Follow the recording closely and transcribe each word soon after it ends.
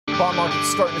Bond market's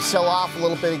starting to sell off a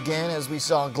little bit again as we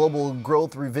saw global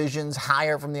growth revisions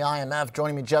higher from the IMF.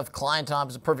 Joining me, Jeff Kleintop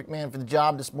is a perfect man for the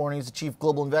job this morning. He's the Chief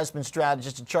Global Investment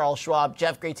Strategist at Charles Schwab.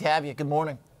 Jeff, great to have you. Good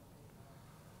morning.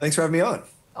 Thanks for having me on.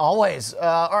 Always.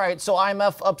 All right, so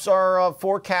IMF ups our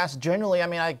forecast generally. I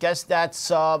mean, I guess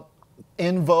that's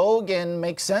in vogue and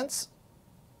makes sense.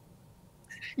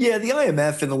 Yeah, the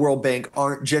IMF and the World Bank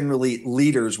aren't generally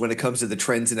leaders when it comes to the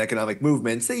trends in economic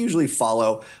movements. They usually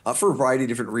follow for a variety of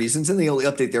different reasons, and they only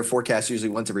update their forecast usually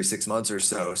once every 6 months or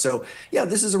so. So, yeah,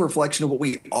 this is a reflection of what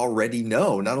we already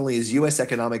know. Not only is U.S.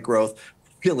 economic growth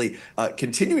really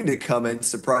continuing to come in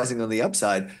surprising on the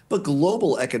upside, but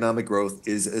global economic growth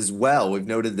is as well. We've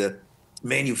noted the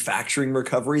manufacturing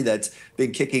recovery that's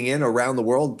been kicking in around the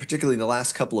world, particularly in the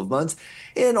last couple of months.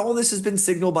 And all this has been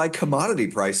signaled by commodity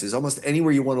prices. Almost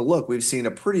anywhere you want to look, we've seen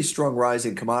a pretty strong rise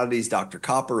in commodities, Dr.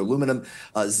 Copper, aluminum,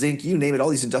 zinc, you name it, all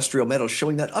these industrial metals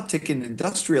showing that uptick in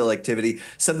industrial activity,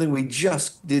 something we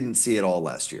just didn't see at all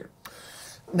last year.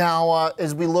 Now,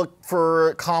 as we look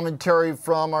for commentary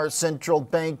from our central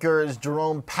bankers,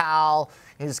 Jerome Powell,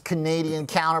 his Canadian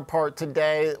counterpart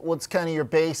today, what's kind of your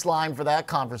baseline for that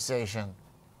conversation?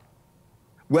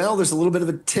 Well, there's a little bit of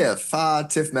a tiff.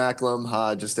 Tiff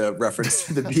Macklem, just a reference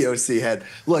to the BOC head.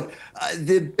 Look,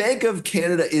 the Bank of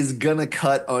Canada is going to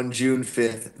cut on June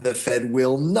 5th. The Fed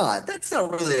will not. That's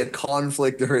not really a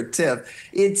conflict or a tiff.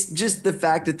 It's just the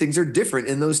fact that things are different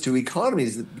in those two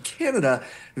economies. Canada,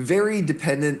 very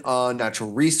dependent on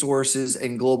natural resources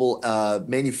and global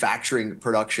manufacturing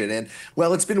production. And,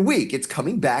 well, it's been weak. It's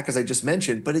coming back, as I just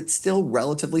mentioned, but it's still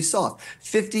relatively soft.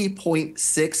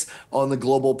 50.6 on the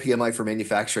global PMI for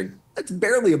manufacturing. That's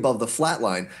barely above the flat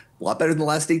line. A lot better than the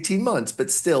last 18 months,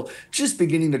 but still just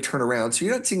beginning to turn around. So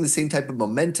you're not seeing the same type of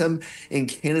momentum in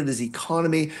Canada's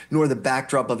economy, nor the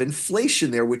backdrop of inflation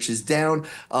there, which is down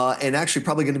and actually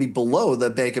probably going to be below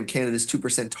the Bank of Canada's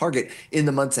 2% target in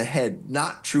the months ahead.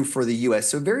 Not true for the U.S.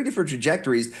 So very different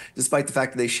trajectories, despite the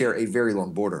fact that they share a very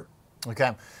long border.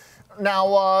 Okay.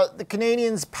 Now, the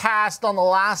Canadians passed on the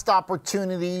last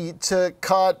opportunity to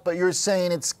cut, but you're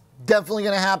saying it's definitely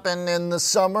going to happen in the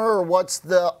summer, or what's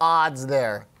the odds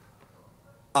there?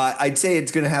 I'd say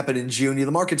it's going to happen in June. The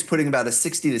market's putting about a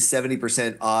 60 to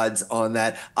 70% odds on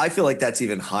that. I feel like that's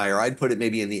even higher. I'd put it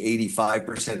maybe in the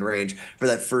 85% range for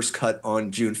that first cut on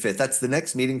June 5th. That's the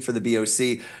next meeting for the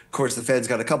BOC. Of course, the Fed's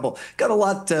got a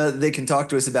lot they can talk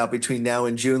to us about between now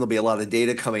and June. There'll be a lot of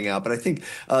data coming out. But I think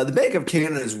the Bank of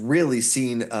Canada has really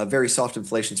seen very soft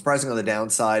inflation, surprising on the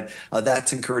downside.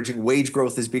 That's encouraging. Wage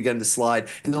growth has begun to slide.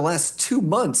 In the last 2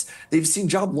 months, they've seen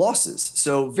job losses.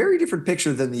 So very different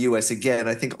picture than the U.S. Again,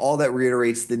 I think all that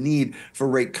reiterates the need for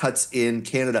rate cuts in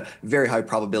Canada. Very high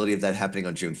probability of that happening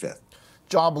on June 5th.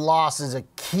 Job loss is a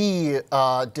key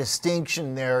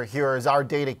distinction there here as our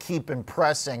data keep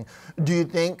impressing. Do you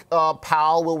think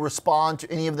Powell will respond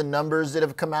to any of the numbers that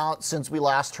have come out since we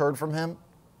last heard from him?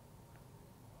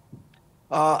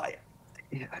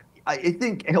 I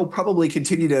think he'll probably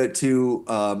continue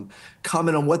to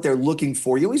comment on what they're looking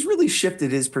for. He's really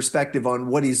shifted his perspective on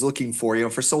what he's looking for.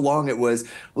 For so long it was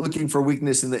looking for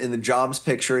weakness in the jobs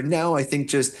picture, and now I think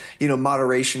just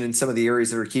moderation in some of the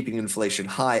areas that are keeping inflation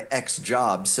high, ex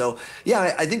jobs. So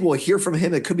yeah, I think we'll hear from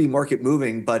him. It could be market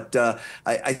moving, but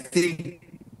I think,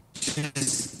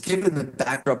 just given the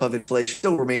backdrop of inflation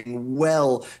still remaining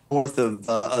well north of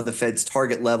the Fed's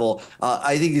target level,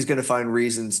 I think he's going to find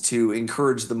reasons to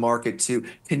encourage the market to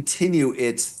continue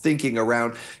its thinking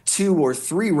around 2 or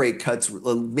 3 rate cuts,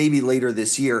 maybe later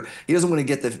this year. He doesn't want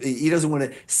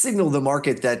to signal the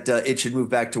market that it should move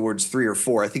back towards 3 or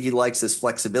 4. I think he likes this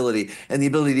flexibility and the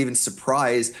ability to even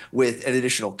surprise with an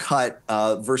additional cut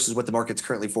versus what the market's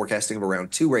currently forecasting of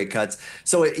around 2 rate cuts.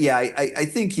 So yeah, I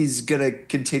think he's going to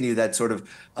continue that sort of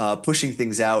pushing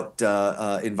things out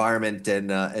environment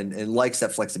and likes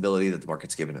that flexibility that the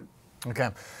market's given him. Okay.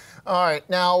 All right.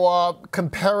 Now,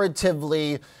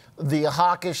 comparatively, the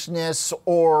hawkishness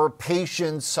or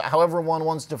patience, however one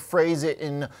wants to phrase it,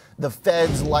 in the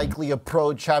Fed's likely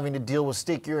approach, having to deal with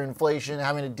stickier inflation,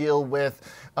 having to deal with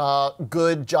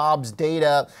good jobs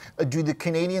data. Do the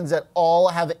Canadians at all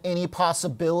have any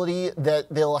possibility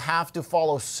that they'll have to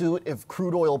follow suit if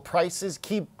crude oil prices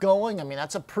keep going? I mean,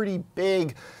 that's a pretty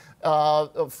big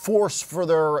force for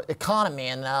their economy,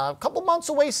 and a couple months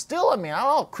away still. I mean, I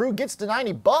don't know, crude gets to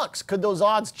 $90. Could those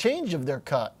odds change if they're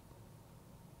cut?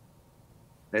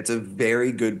 That's a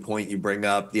very good point you bring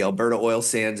up. The Alberta oil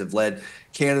sands have led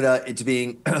Canada into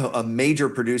being a major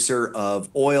producer of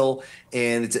oil,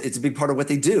 and it's a big part of what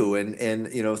they do. And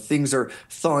things are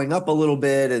thawing up a little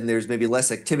bit, and there's maybe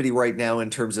less activity right now in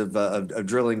terms of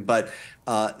drilling. But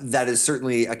that is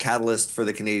certainly a catalyst for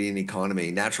the Canadian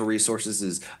economy. Natural resources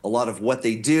is a lot of what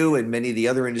they do, and many of the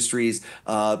other industries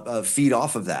feed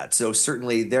off of that. So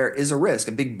certainly there is a risk.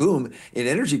 A big boom in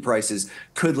energy prices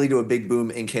could lead to a big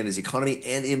boom in Canada's economy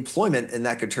and employment, and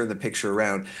that could turn the picture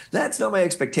around. That's not my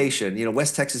expectation.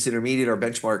 West Texas Intermediate, our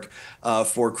benchmark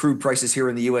for crude prices here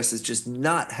in the U.S., has just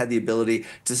not had the ability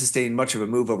to sustain much of a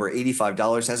move over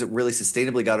 $85. Hasn't really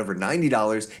sustainably got over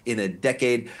 $90 in a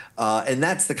decade. And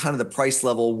that's the kind of the price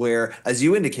level where, as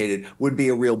you indicated, would be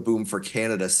a real boom for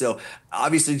Canada. So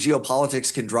obviously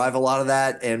geopolitics can drive a lot of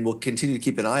that, and we'll continue to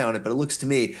keep an eye on it. But it looks to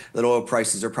me that oil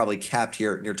prices are probably capped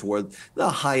here near toward the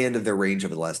high end of their range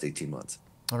over the last 18 months.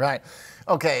 All right.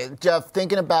 Okay, Jeff,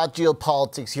 thinking about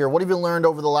geopolitics here, what have you learned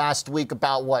over the last week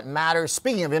about what matters?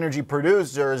 Speaking of energy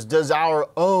producers, does our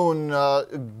own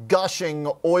gushing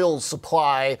oil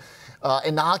supply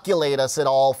inoculate us at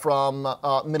all from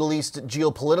Middle East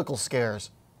geopolitical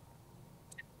scares?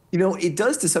 It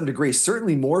does to some degree,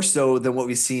 certainly more so than what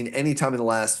we've seen any time in the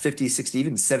last 50, 60,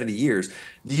 even 70 years.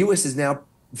 The U.S. is now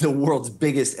the world's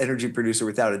biggest energy producer,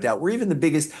 without a doubt. We're even the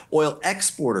biggest oil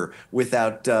exporter,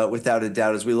 without a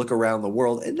doubt, as we look around the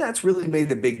world. And that's really made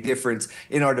a big difference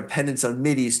in our dependence on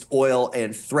Mideast oil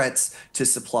and threats to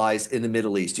supplies in the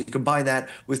Middle East. You combine that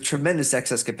with tremendous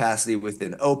excess capacity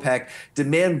within OPEC,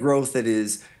 demand growth that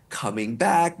is coming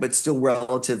back, but still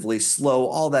relatively slow.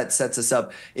 All that sets us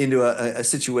up into a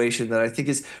situation that I think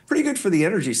is pretty good for the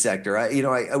energy sector.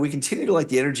 We continue to like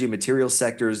the energy and materials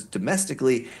sectors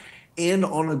domestically and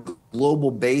on a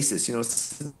global basis.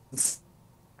 Since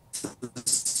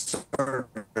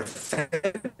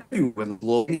when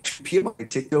global PMI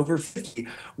ticked over 50,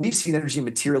 we've seen energy and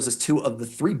materials as two of the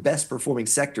three best performing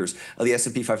sectors of the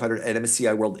S&P 500 and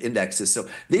MSCI World indexes. So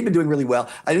they've been doing really well.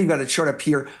 I think you've got a chart up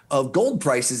here of gold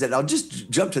prices, and I'll just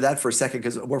jump to that for a second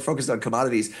because we're focused on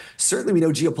commodities. Certainly, we know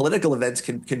geopolitical events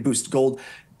can boost gold.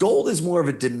 Gold is more of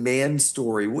a demand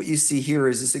story. What you see here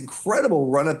is this incredible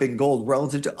run-up in gold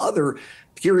relative to other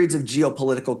periods of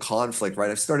geopolitical conflict,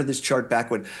 right? I've started this chart back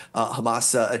when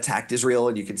Hamas attacked Israel,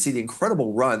 and you can see the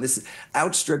incredible run. This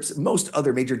outstrips most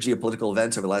other major geopolitical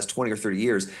events over the last 20 or 30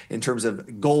 years in terms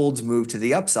of gold's move to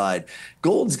the upside.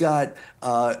 Gold's got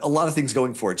a lot of things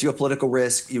going for it. Geopolitical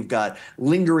risk, you've got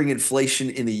lingering inflation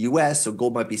in the US, so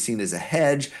gold might be seen as a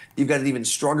hedge. You've got an even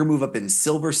stronger move up in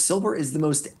silver. Silver is the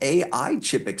most AI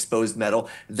chip exposed metal.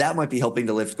 That might be helping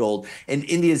to lift gold. And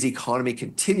India's economy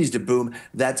continues to boom.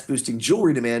 That's boosting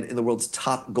jewelry demand in the world's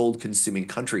top gold consuming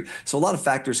country. So a lot of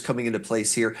factors coming into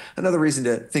place here. Another reason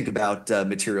to think about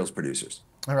materials producers.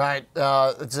 All right.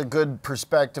 It's a good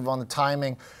perspective on the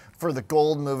timing for the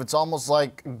gold move. It's almost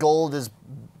like gold has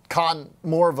caught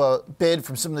more of a bid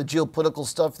from some of the geopolitical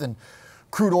stuff than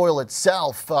crude oil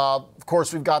itself. Of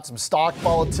course, we've got some stock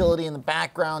volatility in the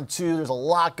background, too. There's a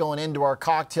lot going into our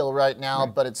cocktail right now,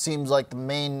 but it seems like the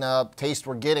main taste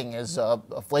we're getting is a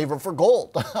flavor for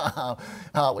gold,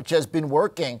 which has been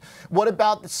working. What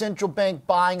about the central bank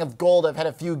buying of gold? I've had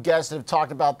a few guests that have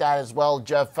talked about that as well.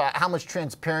 Jeff, how much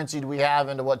transparency do we have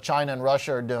into what China and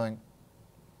Russia are doing?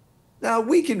 Now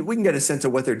we can get a sense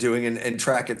of what they're doing and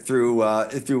track it through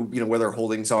where their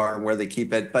holdings are and where they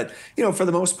keep it. But for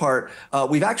the most part,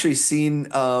 we've actually seen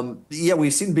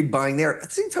we've seen big buying there. At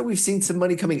the same time, we've seen some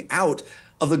money coming out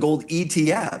of the gold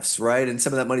ETFs, right? And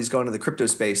some of that money's gone to the crypto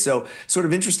space. So sort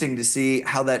of interesting to see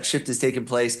how that shift has taken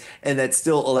place and that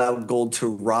still allowed gold to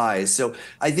rise. So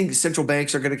I think central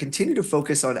banks are going to continue to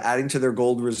focus on adding to their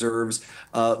gold reserves,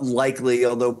 likely,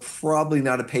 although probably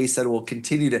not a pace that will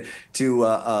continue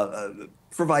to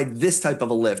provide this type of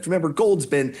a lift. Remember, gold's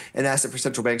been an asset for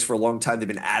central banks for a long time. They've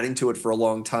been adding to it for a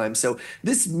long time. So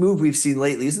this move we've seen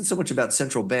lately isn't so much about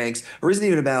central banks or isn't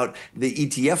even about the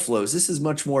ETF flows. This is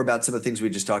much more about some of the things we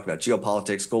just talked about.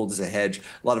 Geopolitics, gold is a hedge,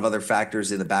 a lot of other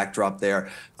factors in the backdrop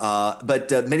there. But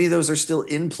many of those are still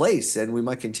in place, and we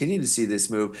might continue to see this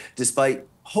move despite,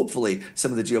 hopefully,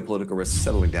 some of the geopolitical risks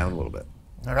settling down a little bit.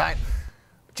 All right.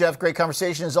 Jeff, great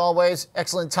conversation as always.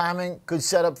 Excellent timing. Good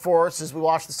setup for us as we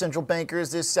watch the central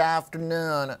bankers this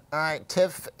afternoon. All right,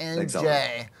 Tiff and Thanks,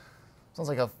 Jay. Sounds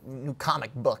like a new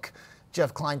comic book.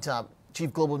 Jeff Kleintop,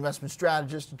 Chief Global Investment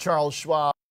Strategist at Charles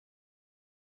Schwab.